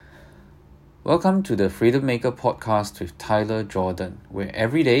Welcome to the Freedom Maker podcast with Tyler Jordan, where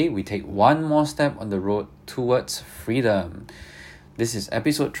every day we take one more step on the road towards freedom. This is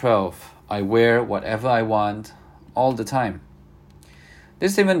episode 12. I wear whatever I want all the time.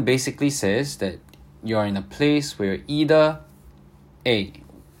 This statement basically says that you're in a place where either A,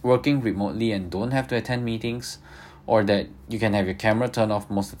 working remotely and don't have to attend meetings, or that you can have your camera turned off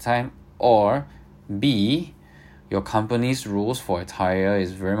most of the time, or B, your company's rules for attire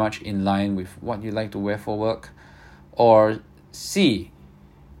is very much in line with what you like to wear for work, or C,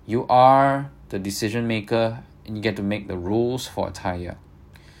 you are the decision maker and you get to make the rules for attire.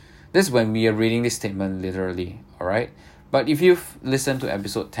 This is when we are reading this statement literally, alright? But if you've listened to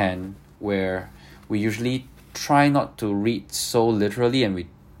episode 10, where we usually try not to read so literally and we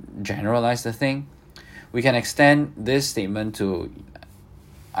generalize the thing, we can extend this statement to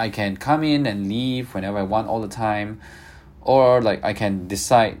I can come in and leave whenever I want all the time, or like I can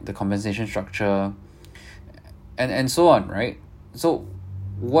decide the compensation structure and so on, right? So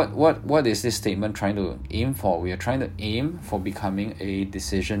what is this statement trying to aim for? We are trying to aim for becoming a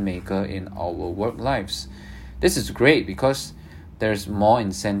decision maker in our work lives. This is great because there's more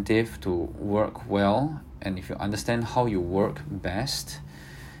incentive to work well, and if you understand how you work best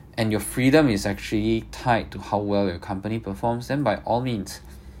and your freedom is actually tied to how well your company performs, then by all means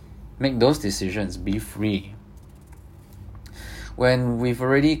make those decisions, be free. When we've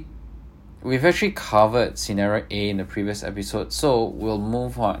actually covered scenario A in the previous episode, so we'll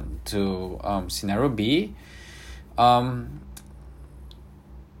move on to scenario B. But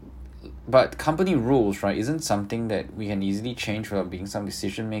company rules, right, isn't something that we can easily change without being some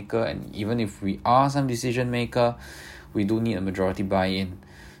decision maker, and even if we are some decision maker, we do need a majority buy-in.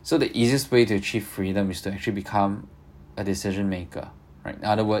 So the easiest way to achieve freedom is to actually become a decision maker. Right? In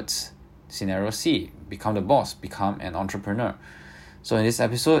other words, scenario C, become the boss, become an entrepreneur. So in this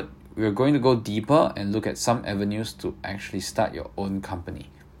episode, we're going to go deeper and look at some avenues to actually start your own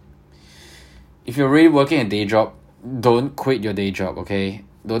company. If you're already working a day job, don't quit your day job, okay?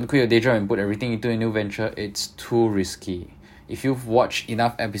 Don't quit your day job and put everything into a new venture. It's too risky. If you've watched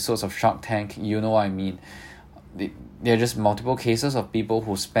enough episodes of Shark Tank, you know what I mean. There are just multiple cases of people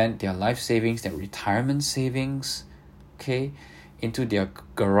who spent their life savings, their retirement savings, okay, into their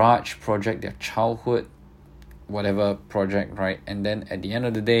garage project, their childhood, whatever project, right? And then at the end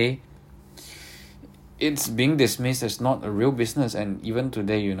of the day, it's being dismissed as not a real business. And even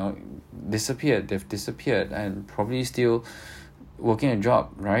today, they've disappeared and probably still working a job,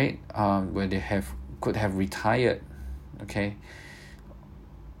 right? Where they could have retired, okay?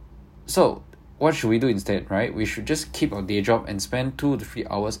 So what should we do instead, right? We should just keep our day job and spend 2 to 3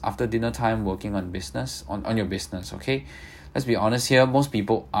 hours after dinner time working on business, on your business, okay? Let's be honest here, most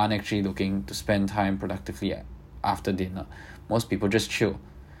people aren't actually looking to spend time productively after dinner. Most people just chill.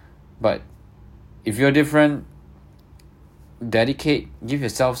 But if you're different, give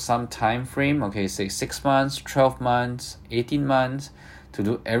yourself some time frame, okay, say 6 months, 12 months, 18 months, to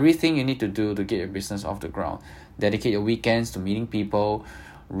do everything you need to do to get your business off the ground. Dedicate your weekends to meeting people,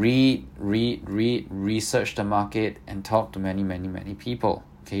 research the market, and talk to many people.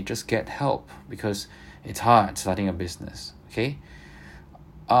 Okay, just get help because it's hard starting a business. Okay,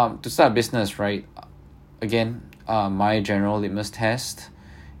 to start a business, right? Again, my general litmus test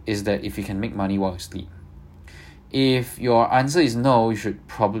is that if you can make money while you sleep. If your answer is no, you should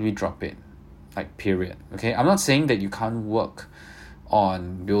probably drop it, like period. Okay, I'm not saying that you can't work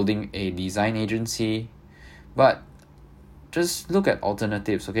on building a design agency, but just look at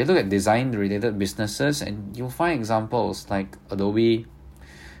alternatives, okay? Look at design-related businesses and you'll find examples like Adobe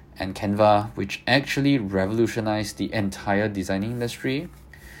and Canva, which actually revolutionized the entire designing industry.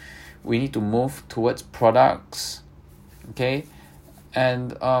 We need to move towards products, okay?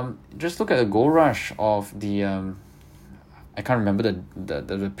 And just look at the gold rush of the... I can't remember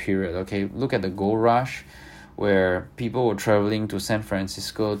the period, okay? Look at the gold rush where people were traveling to San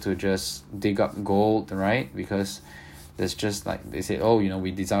Francisco to just dig up gold, right? Because there's just like they say,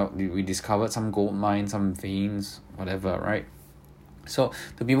 we discovered some gold mines, some veins, whatever, right? So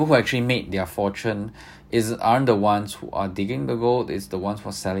the people who actually made their fortune aren't the ones who are digging the gold, it's the ones who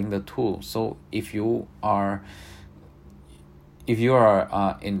are selling the tools. So if you are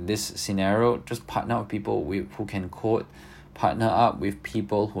in this scenario, just partner with people who can code, partner up with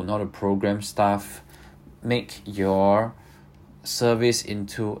people who know how to program stuff, make your service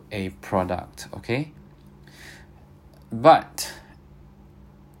into a product, okay? But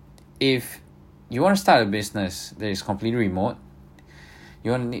if you want to start a business that is completely remote, you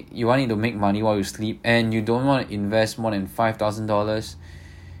want it to make money while you sleep, and you don't want to invest more than $5,000,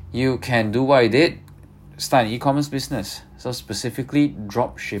 you can do what I did, start an e-commerce business. So specifically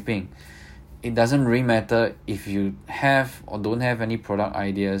drop shipping. it doesn't really matter if you have or don't have any product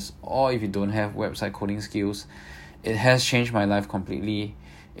ideas, or if you don't have website coding skills. It has changed my life completely.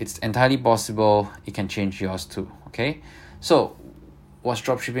 It's entirely possible it can change yours too. Okay, so what's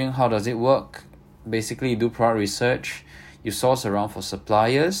dropshipping? How does it work? Basically, you do product research, you source around for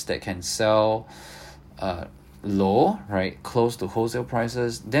suppliers that can sell low, right, close to wholesale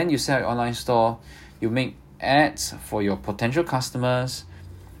prices. Then you sell your online store, you make ads for your potential customers,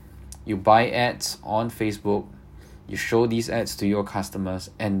 you buy ads on Facebook, you show these ads to your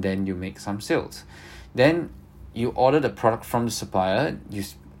customers, and then you make some sales. Then you order the product from the supplier, you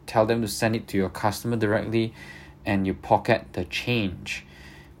tell them to send it to your customer directly, and you pocket the change.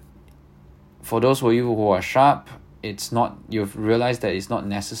 For those of you who are sharp, you've realized that it's not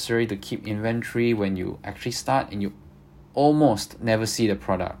necessary to keep inventory when you actually start, and you almost never see the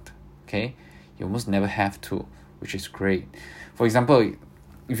product. Okay, you almost never have to, which is great. For example,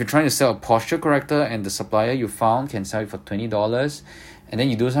 if you're trying to sell a posture corrector and the supplier you found can sell it for $20, and then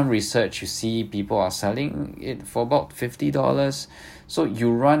you do some research, you see people are selling it for about $50. So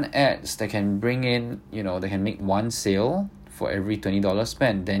you run ads that can bring in, they can make one sale for every $20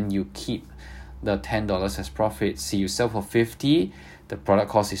 spent. Then you keep the $10 as profit. See, you sell for $50, the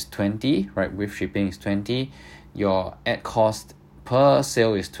product cost is $20, right? With shipping is $20. Your ad cost per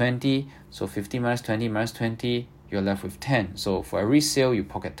sale is $20. So 50 minus 20 minus 20, you're left with 10. So for every sale, you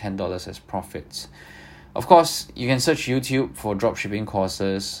pocket $10 as profits. Of course, you can search YouTube for dropshipping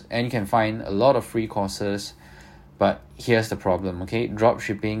courses, and you can find a lot of free courses. But here's the problem, okay?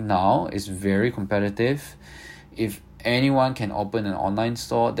 Dropshipping now is very competitive. If anyone can open an online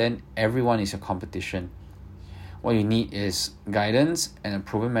store, then everyone is your competition. What you need is guidance and a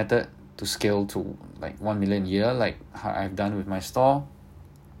proven method to scale to like 1 million a year, like how I've done with my store.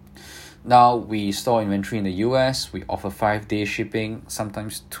 Now we store inventory in the US. We offer 5-day shipping,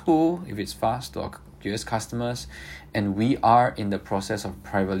 sometimes 2 if it's fast, to our US customers. And we are in the process of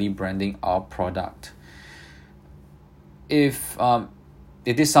privately branding our product. If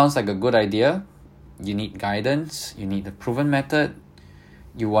this sounds like a good idea, you need guidance, you need a proven method,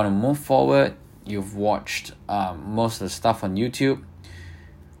 you want to move forward, you've watched most of the stuff on YouTube,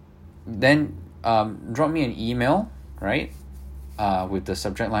 then drop me an email, right, with the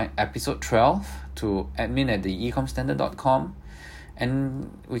subject line episode 12 to admin@theecomstandard.com, and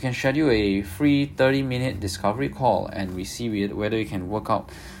we can schedule a free 30-minute discovery call, and we see whether you can work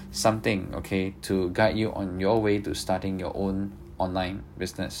out something, okay, to guide you on your way to starting your own online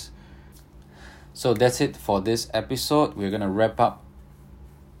business. So that's it for this episode. We're going to wrap up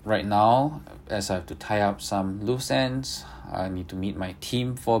right now, as I have to tie up some loose ends. I need to meet my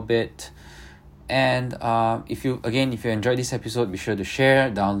team for a bit. And if you enjoyed this episode, be sure to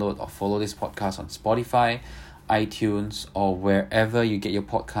share, download, or follow this podcast on Spotify, iTunes, or wherever you get your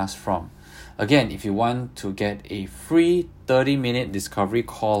podcast from. Again, if you want to get a free 30-minute discovery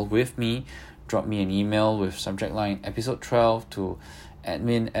call with me, drop me an email with subject line episode 12 to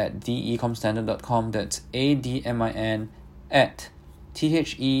admin@theecomstandard.com. That's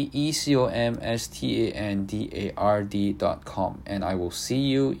admin@theecomstandard.com, and I will see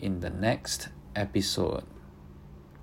you in the next episode.